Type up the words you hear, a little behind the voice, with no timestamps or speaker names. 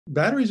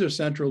batteries are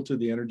central to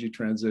the energy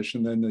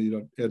transition and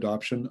the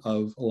adoption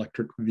of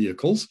electric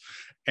vehicles.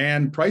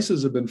 And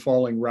prices have been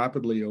falling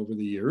rapidly over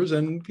the years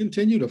and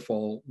continue to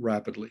fall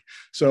rapidly.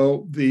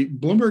 So the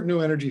Bloomberg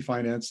New Energy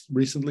Finance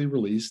recently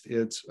released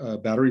its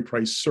battery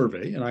price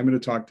survey. And I'm going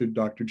to talk to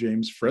Dr.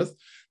 James Frith,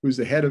 who's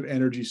the head of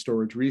energy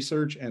storage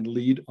research and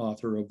lead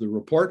author of the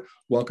report.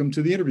 Welcome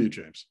to the interview,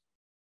 James.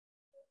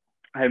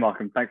 Hey,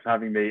 Markham, thanks for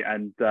having me.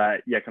 And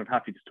kind of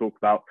happy to talk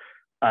about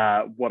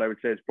what I would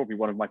say is probably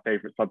one of my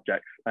favorite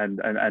subjects and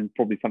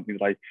probably something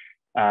that I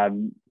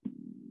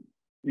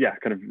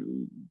kind of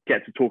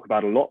get to talk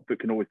about a lot, but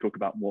can always talk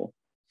about more.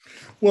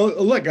 Well,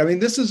 look, I mean,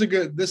 this is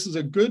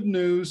a good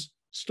news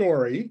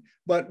story,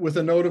 but with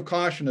a note of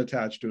caution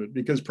attached to it,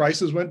 because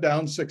prices went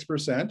down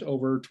 6%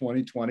 over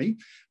 2020,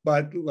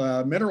 but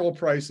mineral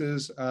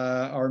prices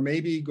are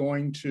maybe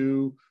going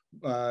to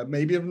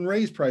maybe even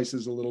raise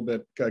prices a little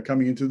bit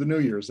coming into the new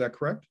year. Is that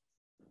correct?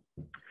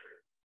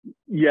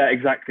 Yeah,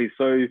 exactly.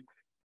 So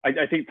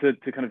I think to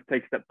kind of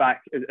take a step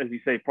back, as you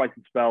say,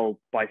 prices fell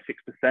by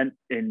 6%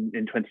 in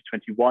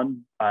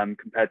 2021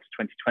 compared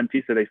to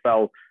 2020. So they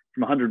fell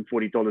from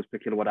 $140 per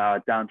kilowatt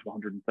hour down to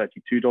 $132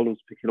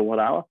 per kilowatt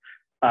hour.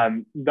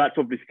 That's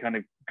obviously kind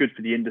of good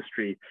for the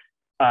industry.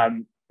 But,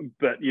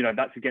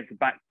 that's against the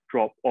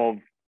backdrop of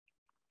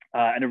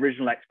an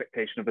original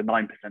expectation of a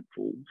 9%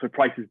 fall. So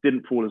prices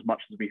didn't fall as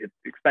much as we had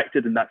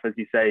expected. And that's, as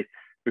you say,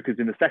 because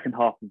in the second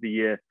half of the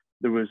year,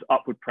 there was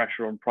upward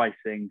pressure on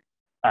pricing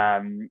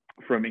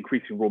from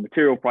increasing raw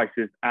material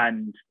prices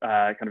and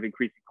kind of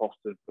increasing costs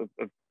of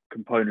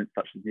components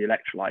such as the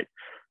electrolyte.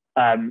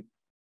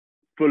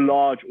 For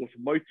large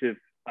automotive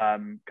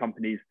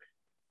companies,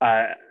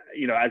 as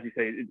you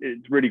say,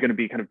 it's really going to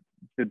be kind of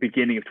the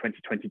beginning of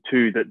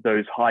 2022 that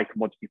those high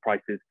commodity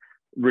prices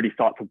really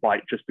start to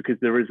bite, just because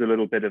there is a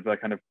little bit of a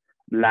kind of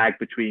lag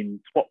between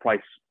spot price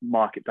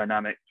market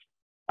dynamics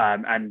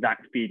and that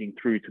feeding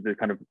through to the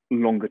kind of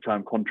longer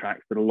term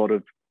contracts that a lot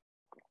of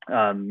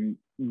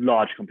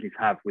large companies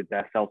have with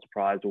their cell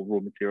suppliers or raw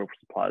material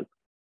suppliers.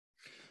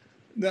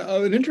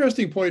 Now, an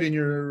interesting point in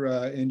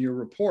your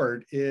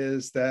report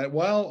is that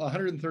while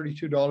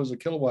 $132 a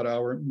kilowatt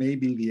hour may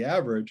be the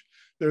average,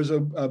 there's a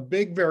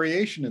big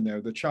variation in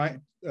there.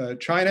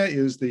 China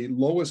is the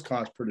lowest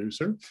cost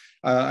producer.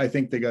 I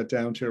think they got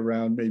down to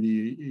around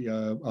maybe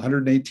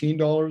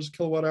 $118 a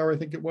kilowatt hour, I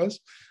think it was,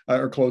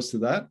 or close to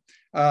that.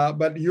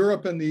 But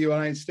Europe and the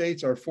United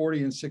States are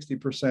 40 and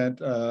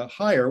 60%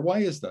 higher. Why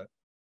is that?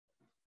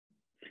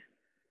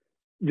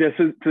 Yeah,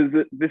 so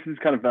this is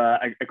kind of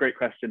a great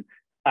question.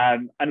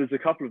 And there's a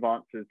couple of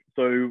answers.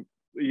 So,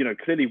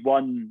 clearly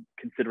one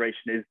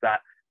consideration is that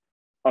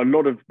a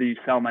lot of the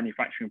cell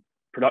manufacturing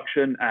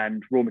production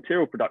and raw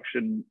material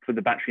production for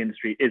the battery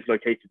industry is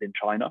located in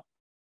China.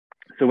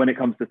 So when it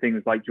comes to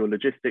things like your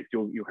logistics,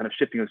 your kind of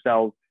shipping of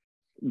cells,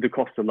 the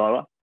costs are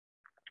lower.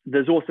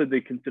 There's also the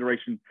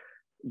consideration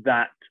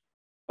that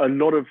a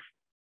lot of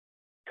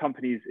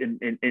companies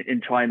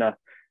in China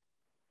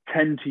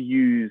tend to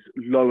use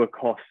lower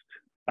cost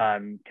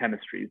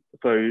chemistries.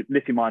 So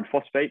lithium iron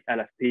phosphate,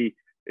 LFP,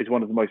 is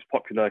one of the most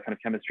popular kind of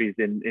chemistries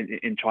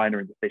in China,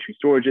 in the stationary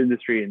storage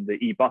industry, in the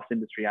e-bus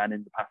industry, and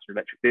in the passenger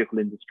electric vehicle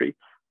industry.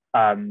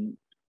 And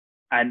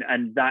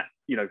that,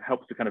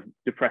 helps to kind of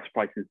depress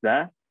prices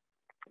there.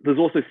 There's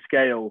also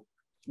scale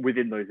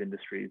within those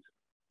industries.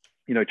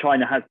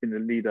 China has been the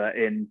leader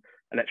in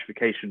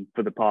electrification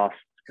for the past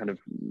kind of,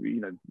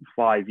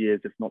 5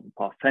 years, if not the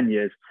past 10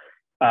 years.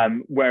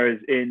 Whereas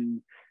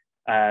in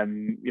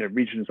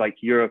regions like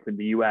Europe and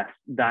the US,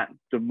 that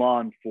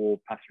demand for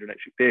passenger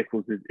electric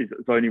vehicles is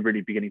only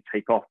really beginning to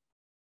take off.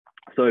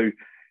 So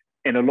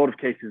in a lot of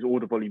cases,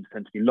 order volumes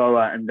tend to be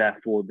lower, and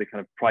therefore the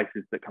kind of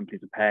prices that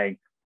companies are paying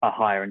are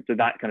higher. And so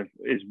that kind of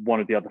is one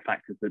of the other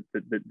factors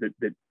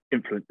that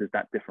influences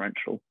that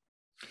differential.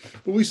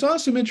 But we saw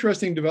some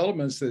interesting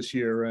developments this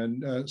year.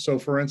 And so,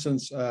 for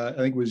instance, I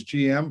think it was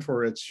GM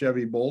for its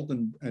Chevy Bolt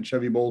and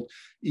Chevy Bolt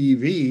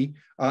EV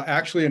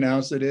actually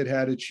announced that it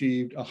had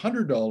achieved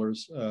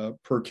 $100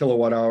 per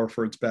kilowatt hour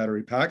for its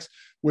battery packs,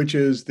 which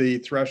is the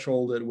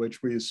threshold at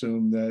which we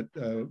assume that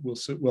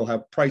we'll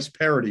have price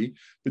parity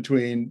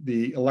between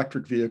the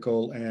electric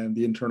vehicle and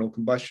the internal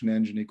combustion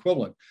engine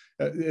equivalent.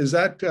 Is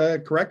that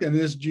correct? And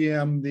is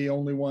GM the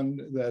only one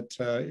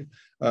that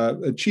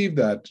achieved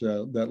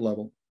that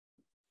level?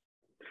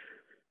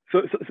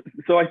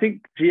 So I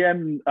think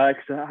GM has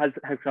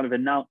kind of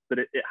announced that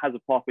it has a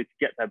pathway to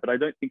get there, but I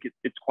don't think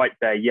it's quite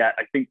there yet.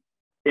 I think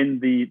in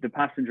the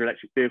passenger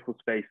electric vehicle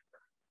space,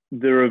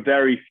 there are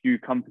very few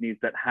companies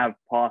that have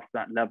passed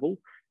that level.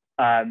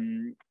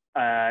 And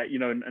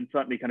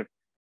certainly kind of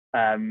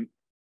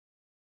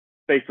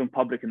based on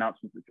public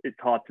announcements, it's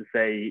hard to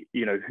say,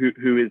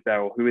 who is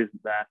there or who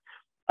isn't there.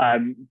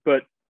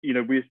 But,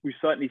 we've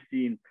certainly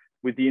seen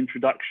with the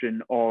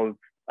introduction of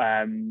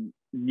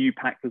new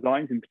pack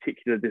designs, in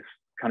particular this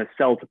kind of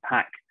cell to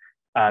pack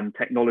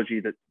technology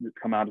that's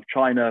come out of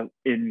China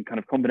in kind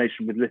of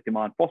combination with lithium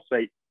iron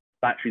phosphate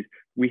batteries,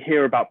 we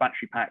hear about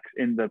battery packs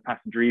in the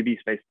passenger EV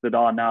space that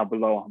are now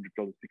below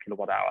 $100 per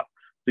kilowatt hour.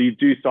 So you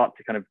do start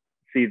to kind of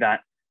see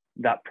that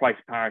that price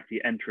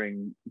parity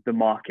entering the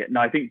market.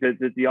 Now, I think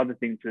that the other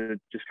thing to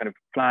just kind of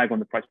flag on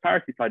the price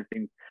parity side of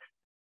things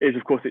is,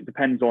 of course, it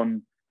depends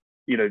on,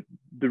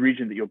 the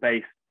region that you're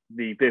based,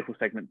 the vehicle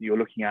segment that you're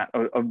looking at,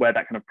 and where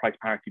that kind of price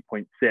parity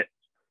point sits.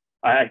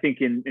 I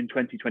think in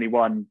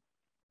 2021,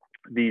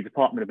 the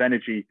Department of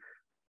Energy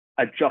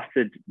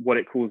adjusted what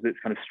it calls its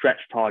kind of stretch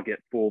target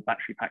for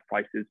battery pack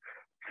prices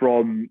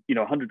from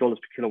 $100 per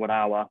kilowatt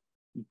hour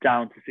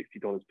down to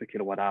 $60 per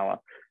kilowatt hour.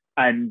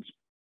 And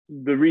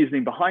the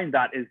reasoning behind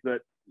that is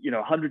that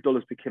 $100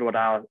 per kilowatt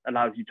hour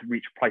allows you to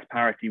reach price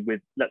parity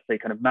with, let's say,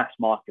 kind of mass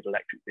market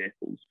electric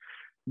vehicles.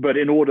 But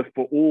in order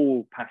for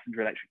all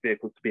passenger electric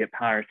vehicles to be at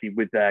parity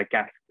with their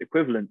gas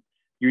equivalent,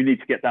 you need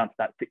to get down to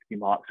that 60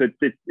 mark. So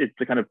it's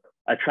a kind of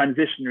a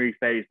transitionary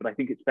phase, but I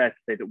think it's fair to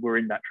say that we're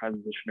in that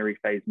transitionary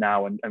phase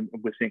now, and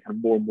we're seeing kind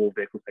of more and more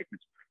vehicle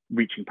segments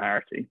reaching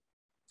parity.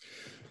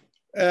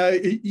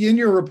 In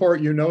your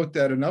report, you note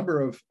that a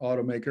number of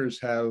automakers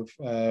have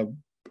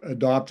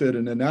adopted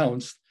and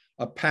announced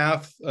a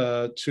path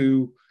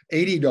to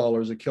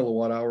 $80 a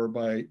kilowatt hour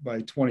by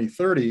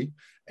 2030.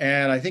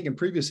 And I think in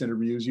previous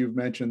interviews, you've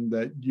mentioned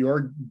that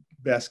your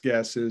best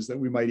guess is that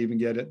we might even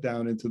get it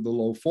down into the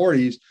low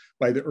 40s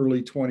by the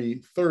early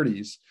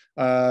 2030s.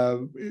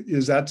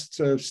 Is that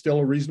still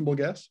a reasonable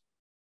guess?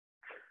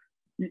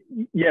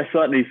 Yes,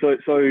 certainly.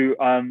 So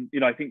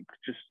I think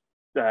just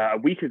a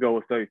week ago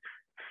or so,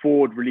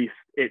 Ford released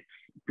its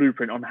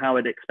blueprint on how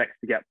it expects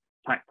to get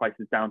pack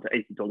prices down to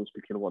 $80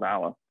 per kilowatt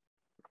hour,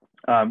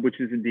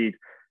 which is indeed,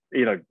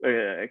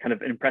 a kind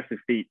of an impressive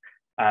feat.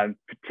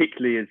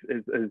 Particularly as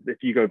if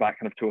you go back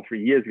kind of 2 or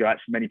 3 years ago,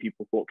 actually many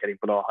people thought getting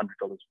below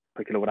 $100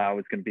 per kilowatt hour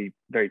was going to be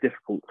very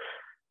difficult.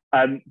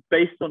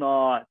 Based on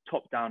our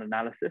top-down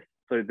analysis,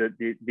 so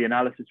the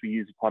analysis we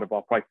use as part of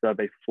our price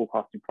survey for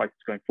forecasting prices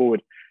going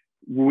forward,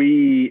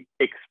 we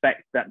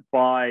expect that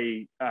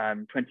by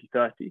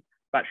 2030,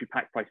 battery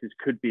pack prices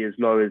could be as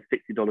low as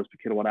 $60 per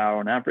kilowatt hour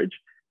on average,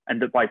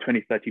 and that by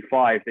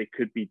 2035, they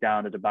could be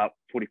down at about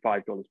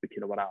 $45 per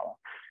kilowatt hour.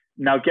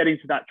 Now, getting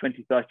to that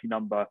 2030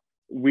 number,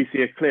 we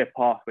see a clear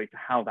pathway to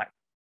how that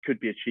could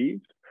be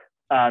achieved.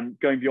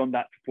 Going beyond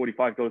that to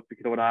 $45 per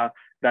kilowatt hour,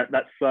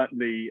 that's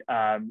certainly,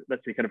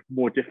 let's say, kind of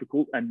more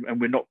difficult, and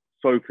we're not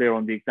so clear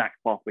on the exact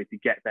pathway to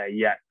get there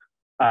yet.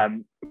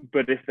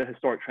 But if the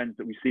historic trends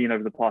that we've seen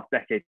over the past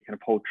decade kind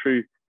of hold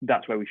true,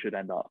 that's where we should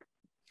end up.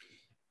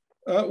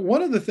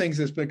 One of the things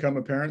that's become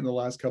apparent in the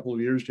last couple of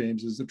years,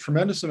 James, is the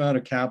tremendous amount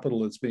of capital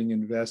that's being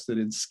invested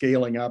in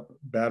scaling up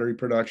battery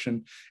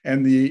production,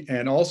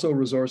 and also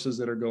resources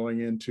that are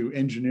going into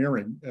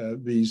engineering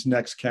these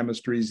next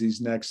chemistries, these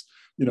next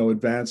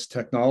advanced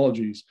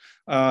technologies.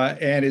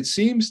 And it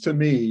seems to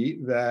me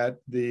that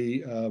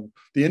the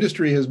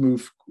industry has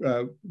moved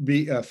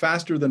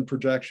faster than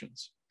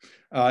projections.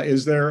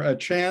 Is there a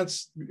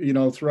chance,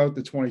 throughout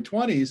the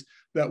 2020s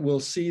that we'll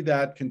see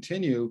that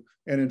continue?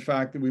 And in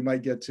fact, that we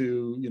might get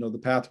to, the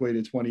pathway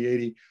to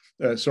to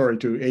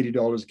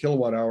 $80 a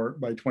kilowatt hour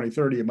by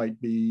 2030. It might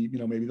be,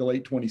 maybe the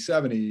late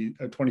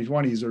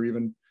 2020s or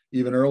even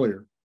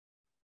earlier.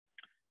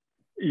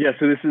 Yeah,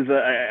 so this is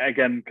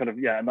again kind of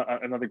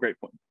another great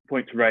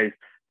point to raise,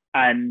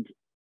 and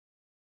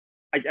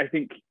I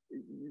think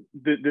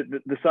there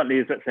certainly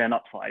is, let's say, an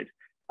upside.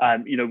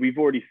 We've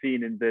already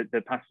seen in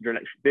the passenger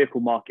electric vehicle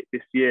market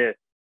this year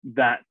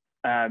that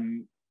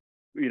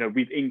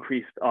we've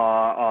increased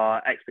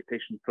our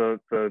expectation for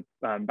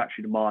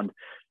battery demand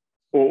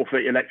or for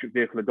electric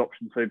vehicle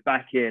adoption. So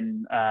back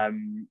in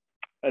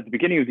at the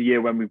beginning of the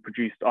year when we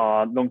produced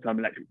our long-term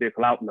electric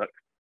vehicle outlook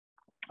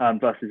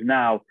versus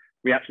now,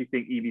 we actually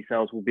think EV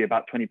sales will be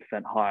about 20%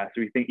 higher. So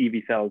we think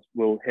EV sales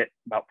will hit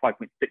about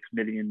 5.6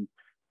 million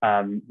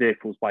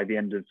vehicles by the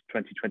end of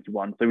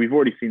 2021. So we've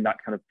already seen that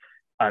kind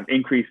of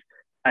increase,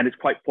 and it's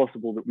quite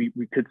possible that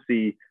we could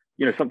see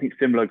something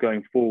similar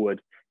going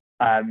forward.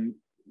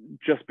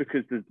 Just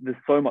because there's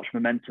so much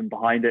momentum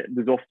behind it.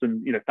 There's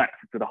often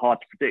factors that are hard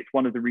to predict.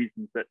 One of the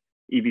reasons that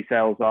EV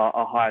sales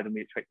are higher than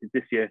we expected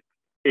this year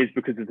is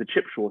because of the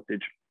chip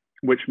shortage,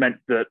 which meant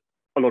that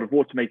a lot of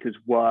automakers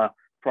were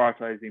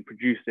prioritizing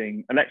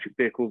producing electric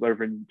vehicles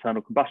over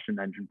internal combustion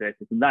engine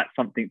vehicles, and that's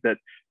something that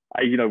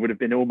would have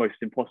been almost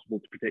impossible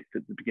to predict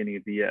at the beginning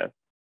of the year.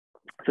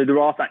 So there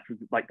are factors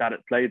like that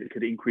at play that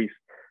could increase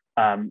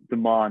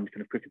demand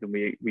kind of quicker than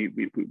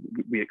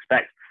we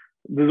expect.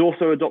 There's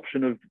also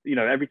adoption of,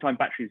 every time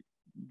batteries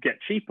get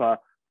cheaper,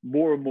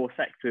 more and more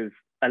sectors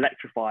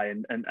electrify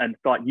and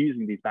start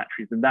using these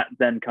batteries. And that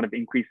then kind of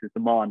increases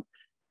demand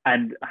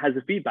and has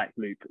a feedback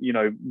loop.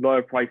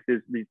 Lower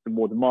prices leads to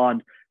more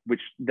demand,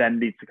 which then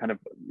leads to kind of,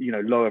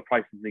 lower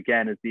prices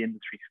again as the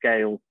industry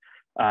scales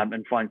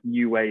and finds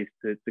new ways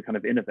to kind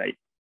of innovate.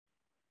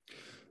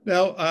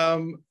 Now,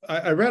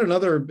 I read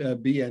another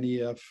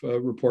BNEF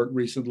report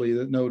recently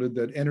that noted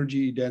that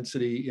energy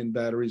density in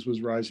batteries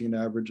was rising an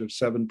average of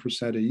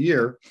 7% a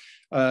year.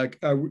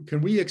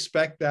 Can we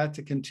expect that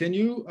to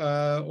continue,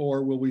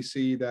 or will we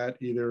see that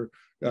either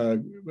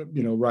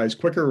rise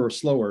quicker or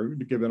slower,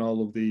 given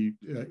all of the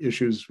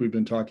issues we've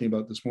been talking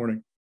about this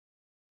morning?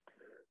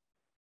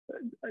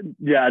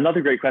 Yeah,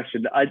 another great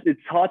question.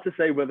 It's hard to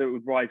say whether it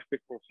would rise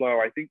quicker or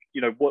slower. I think,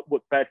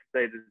 what's fair to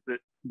say is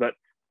that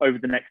over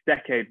the next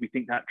decade, we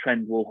think that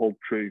trend will hold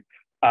true,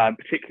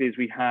 particularly as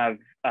we have,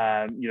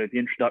 the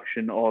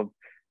introduction of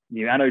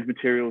new anode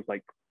materials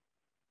like,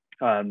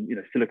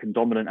 silicon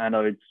dominant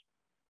anodes,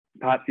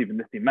 perhaps even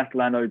lithium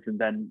metal anodes, and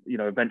then,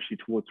 eventually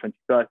towards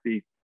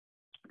 2030,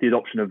 the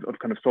adoption of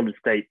kind of solid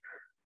state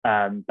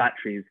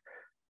batteries.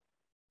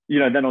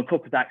 Then on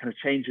top of that, kind of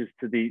changes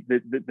to the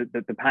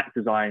pack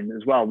design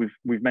as well.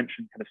 We've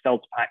mentioned kind of cell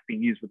to pack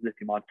being used with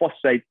lithium iron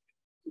phosphate.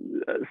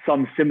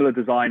 Some similar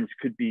designs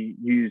could be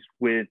used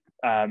with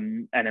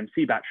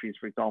NMC batteries,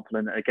 for example,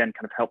 and again,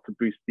 kind of help to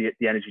boost the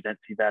energy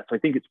density there. So I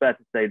think it's fair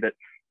to say that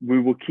we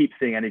will keep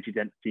seeing energy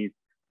densities,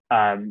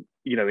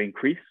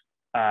 increase,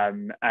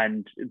 and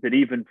that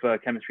even for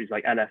chemistries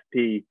like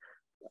LFP,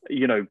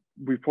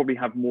 we probably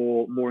have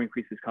more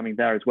increases coming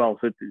there as well.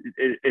 So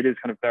it is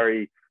kind of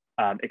very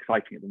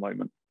exciting at the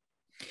moment.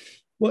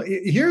 Well,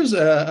 here's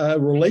a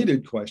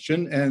related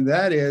question, and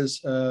that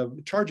is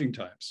charging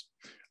times,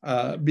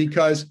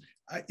 because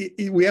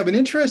we have an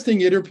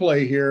interesting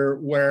interplay here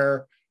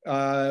where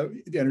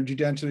energy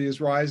density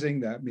is rising.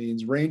 That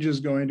means range is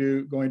going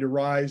to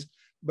rise.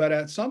 But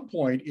at some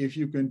point, if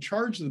you can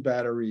charge the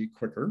battery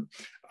quicker,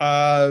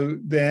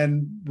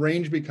 then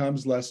range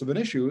becomes less of an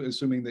issue,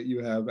 assuming that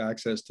you have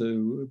access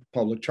to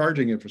public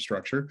charging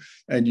infrastructure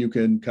and you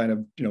can kind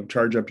of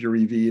charge up your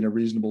EV in a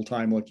reasonable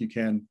time, like you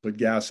can put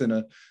gas in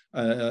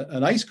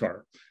an ICE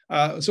car.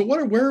 So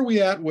where are we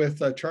at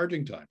with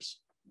charging times?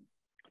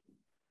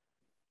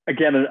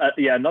 Again,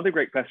 another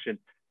great question.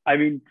 I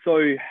mean,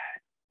 so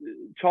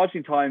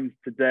charging times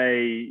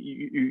today,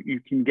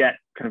 you can get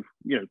kind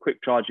of quick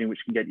charging, which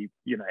can get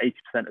you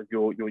 80% of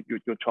your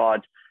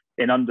charge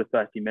in under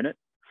 30 minutes.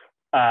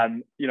 A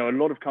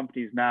lot of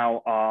companies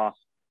now are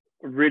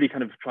really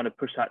kind of trying to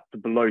push that to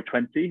below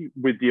 20,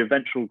 with the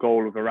eventual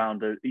goal of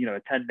around a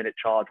 10-minute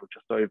charge or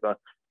just over,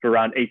 for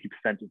around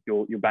 80% of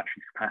your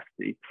battery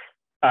capacity.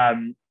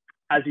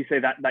 As you say,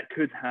 that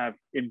could have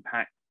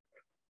impact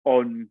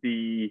on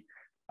the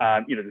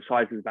the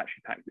size of the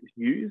battery pack that's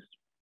used.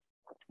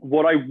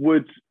 What I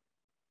would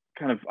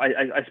kind of,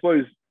 I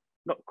suppose,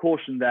 not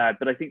caution there,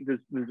 but I think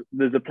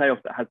there's a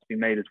playoff that has to be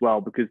made as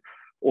well, because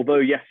although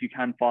yes, you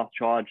can fast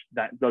charge,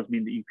 that does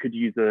mean that you could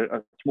use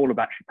a smaller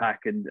battery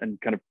pack and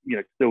kind of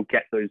still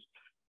get those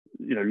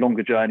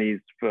longer journeys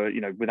for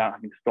without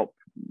having to stop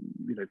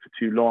for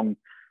too long,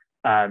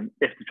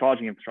 if the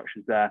charging infrastructure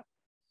is there.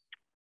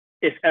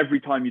 If every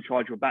time you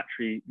charge your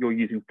battery you're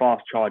using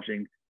fast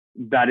charging,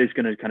 that is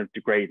going to kind of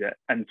degrade it,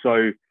 and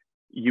so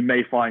you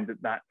may find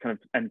that kind of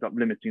ends up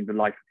limiting the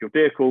life of your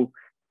vehicle.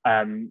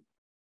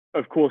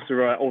 Of course,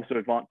 there are also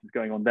advances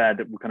going on there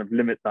that will kind of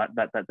limit that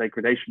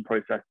degradation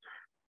process.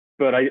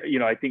 But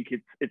I think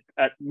it's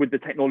with the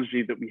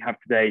technology that we have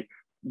today,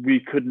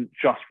 we couldn't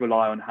just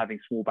rely on having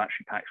small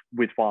battery packs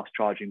with fast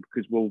charging,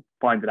 because we'll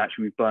find that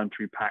actually we burn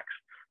through packs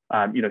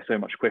so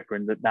much quicker,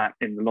 and that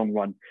in the long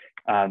run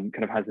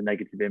kind of has a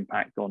negative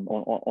impact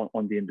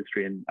on the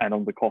industry and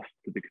on the cost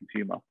to the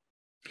consumer.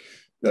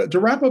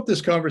 To wrap up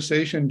this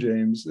conversation,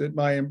 James,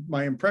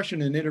 my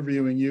impression in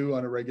interviewing you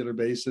on a regular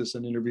basis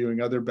and interviewing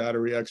other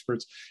battery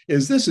experts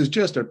is this is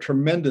just a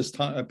tremendous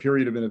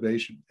period of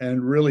innovation,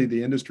 and really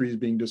the industry is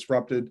being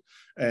disrupted,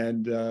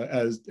 and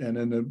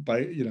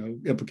by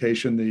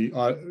implication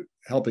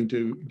helping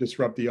to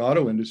disrupt the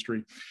auto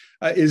industry.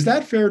 Is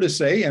that fair to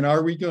say? And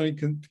are we going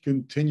to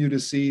continue to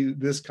see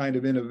this kind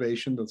of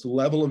innovation, this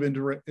level of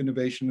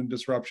innovation and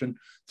disruption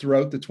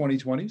throughout the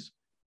 2020s?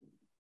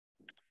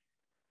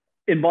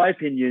 In my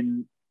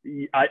opinion,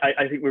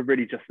 I think we're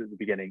really just at the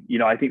beginning.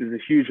 I think there's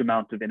a huge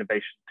amount of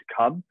innovation to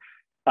come,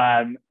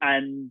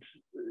 and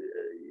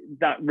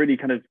that really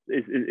kind of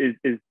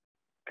is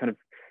kind of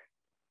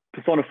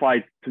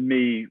personified to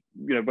me.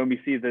 When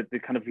we see the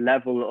kind of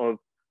level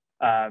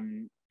of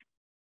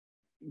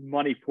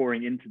money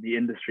pouring into the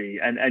industry,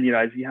 and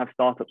as you have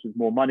startups with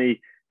more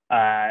money,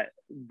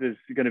 there's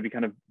going to be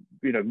kind of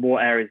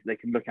more areas that they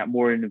can look at,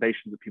 more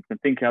innovations that people can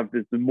think of.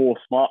 There's the more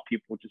smart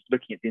people just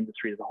looking at the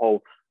industry as a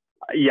whole.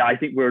 Yeah, I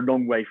think we're a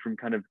long way from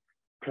kind of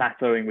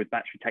plateauing with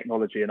battery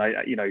technology, and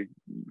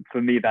for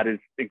me that is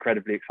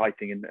incredibly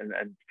exciting,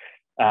 and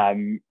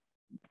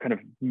kind of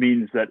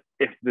means that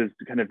if there's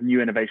kind of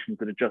new innovations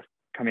that are just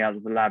coming out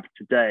of the lab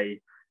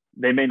today,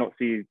 they may not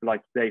see the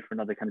light of day for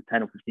another kind of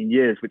 10 or 15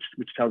 years, which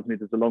tells me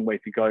there's a long way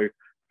to go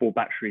for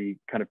battery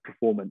kind of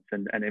performance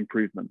and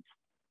improvements.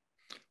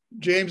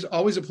 James,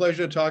 always a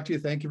pleasure to talk to you.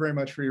 Thank you very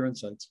much for your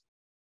insights.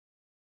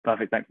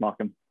 Perfect. Thanks,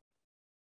 Markham.